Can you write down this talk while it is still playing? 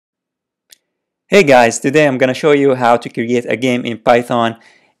Hey guys, today I'm gonna show you how to create a game in Python.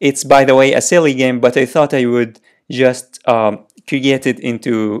 It's, by the way, a silly game, but I thought I would just create it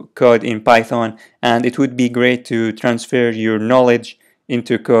into code in Python, and it would be great to transfer your knowledge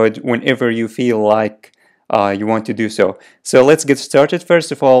into code whenever you feel like you want to do so. So let's get started.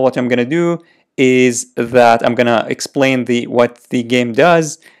 First of all, what I'm gonna do is that I'm gonna explain what the game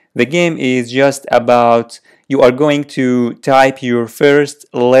does. The game is just about you are going to type your first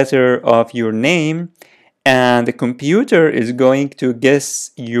letter of your name and the computer is going to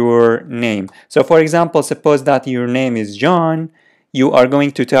guess your name. So for example, suppose that your name is John, you are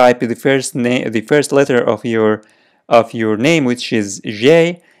going to type the first letter of your name, which is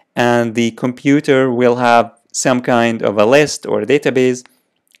J, and the computer will have some kind of a list or a database,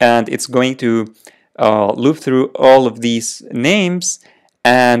 and it's going to loop through all of these names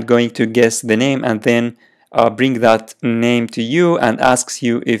and going to guess the name and then bring that name to you and asks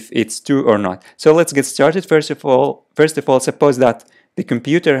you if it's true or not. So let's get started. First of all, suppose that the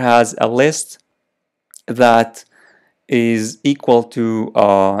computer has a list that is equal to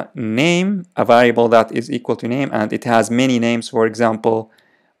name, a variable that is equal to name, and it has many names. For example,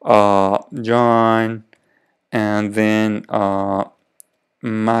 John, and then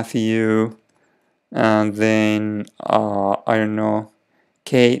Matthew, and then I don't know,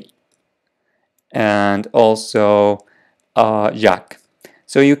 Kate, and also Jack.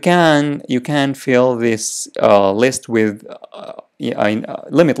 So you can fill this list with a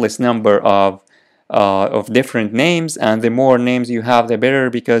limitless number of different names, and the more names you have, the better,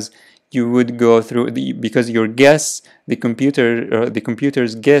 because you would go through because your guess, the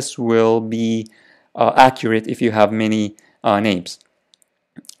computer's guess will be accurate if you have many names.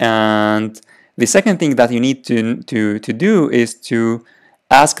 And the second thing that you need to do is to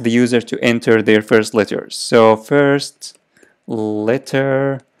ask the user to enter their first letter. So first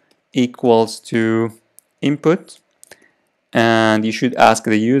letter equals to input, and you should ask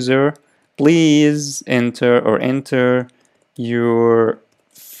the user, please enter your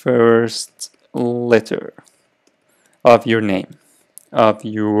first letter of your name,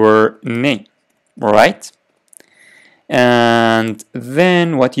 right? And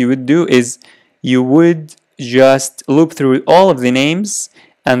then what you would do is you would just loop through all of the names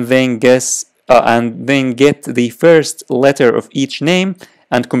and then get the first letter of each name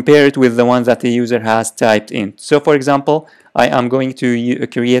and compare it with the one that the user has typed in. So for example, I am going to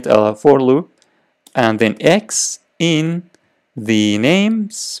create a for loop and then x in the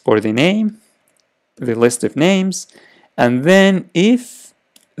names, or the list of names, and then if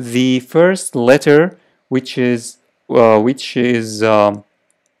the first letter, which is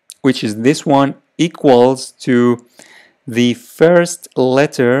this one, equals to the first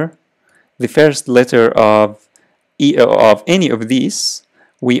letter of any of these,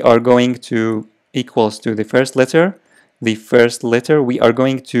 we are going to equals to the first letter, we are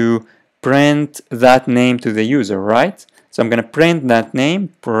going to print that name to the user, right? So I'm going to print that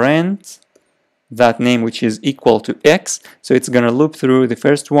name, which is equal to x. So it's going to loop through the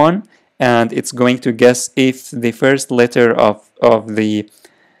first one, and it's going to guess if the first letter of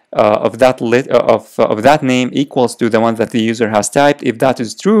that name equals to the one that the user has typed. If that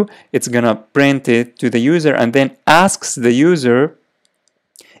is true, it's gonna print it to the user and then asks the user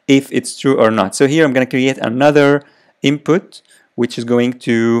if it's true or not. So here I'm gonna create another input, which is going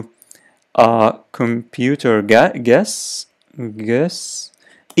to computer guess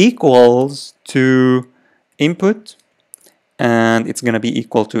equals to input, and it's gonna be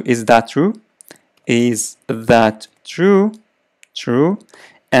equal to is that true? Is that true? True.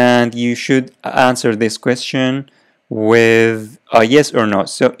 And you should answer this question with a yes or no.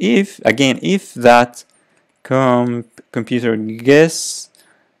 So if that computer guess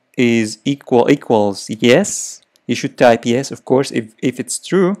is equals yes, you should type yes, of course. If it's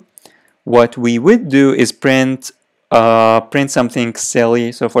true, what we would do is print something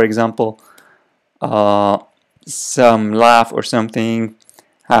silly. So for example, some laugh or something,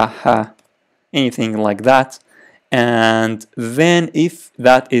 haha, anything like that. And then if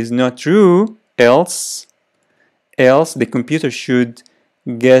that is not true, else the computer should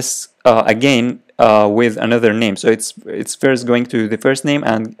guess again with another name. So it's first going to the first name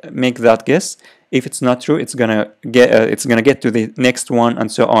and make that guess. If it's not true, it's gonna get to the next one, and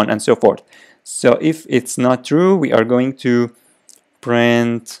so on and so forth. So if it's not true, we are going to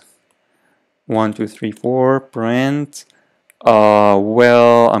print 1 2 3 4, print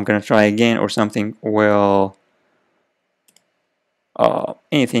well, I'm gonna try again or something, well,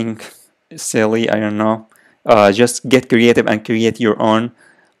 anything silly, I don't know. Just get creative and create your own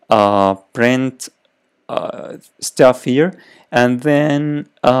print stuff here, and then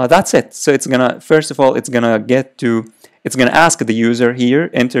that's it. So it's gonna, first of all, it's gonna ask the user here,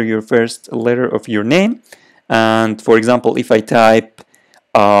 enter your first letter of your name, and for example, if I type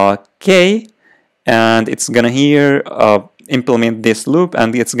K, and it's gonna here implement this loop,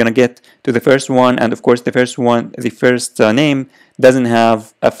 and it's gonna get to the first one, and of course the first name doesn't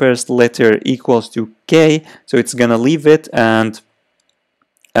have a first letter equals to K, so it's gonna leave it, and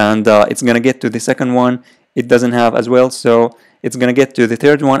it's gonna get to the second one, it doesn't have as well, so it's gonna get to the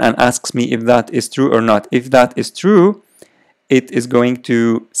third one and asks me if that is true or not. If that is true, it is going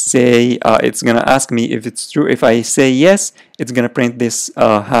to say, it's gonna ask me if it's true. If I say yes, it's gonna print this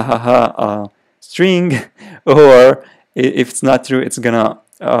ha ha ha string, or if it's not true, it's gonna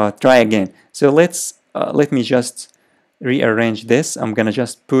try again. So let me just rearrange this. I'm gonna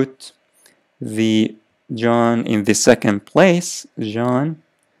just put the John in the second place, John,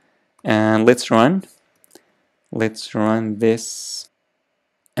 and let's run this,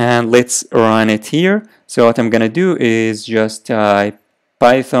 and let's run it here. So what I'm gonna do is just type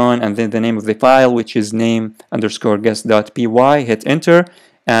Python and then the name of the file, which is name_guest.py, hit enter,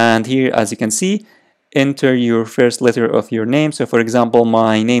 and here, as you can see, enter your first letter of your name. So for example,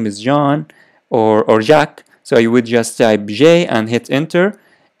 my name is John or Jack, so you would just type J and hit enter,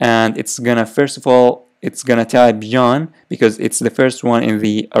 and it's gonna, first of all, it's gonna type John because it's the first one in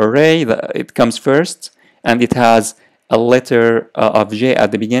the array, it comes first, and it has a letter of J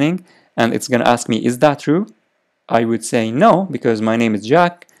at the beginning, and it's gonna ask me, is that true? I would say no, because my name is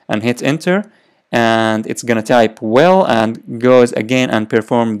Jack, and hit enter, and it's gonna type well, and goes again and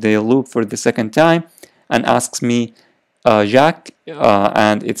perform the loop for the second time, and asks me Jack,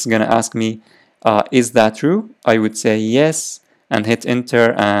 and it's gonna ask me, is that true? I would say yes, and hit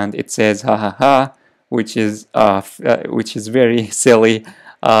enter, and it says ha ha ha, which is very silly.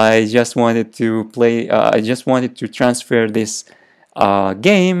 I just wanted to transfer this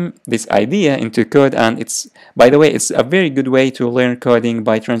game, this idea, into code, and it's, by the way, it's a very good way to learn coding,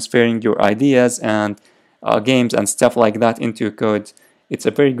 by transferring your ideas and games and stuff like that into code. It's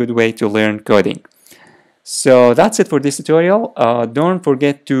a very good way to learn coding. So that's it for this tutorial. Don't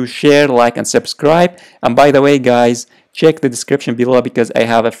forget to share, like, and subscribe. And by the way, guys, check the description below because I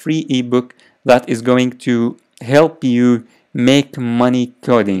have a free ebook that is going to help you make money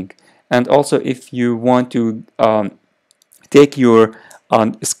coding. And also, if you want to take your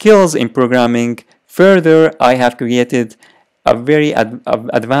skills in programming further, I have created a very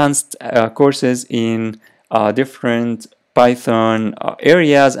advanced courses in different Python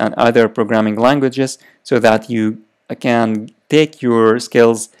areas and other programming languages, so that you can take your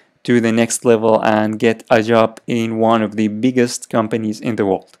skills to the next level and get a job in one of the biggest companies in the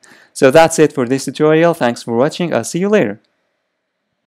world. So that's it for this tutorial. Thanks for watching. I'll see you later.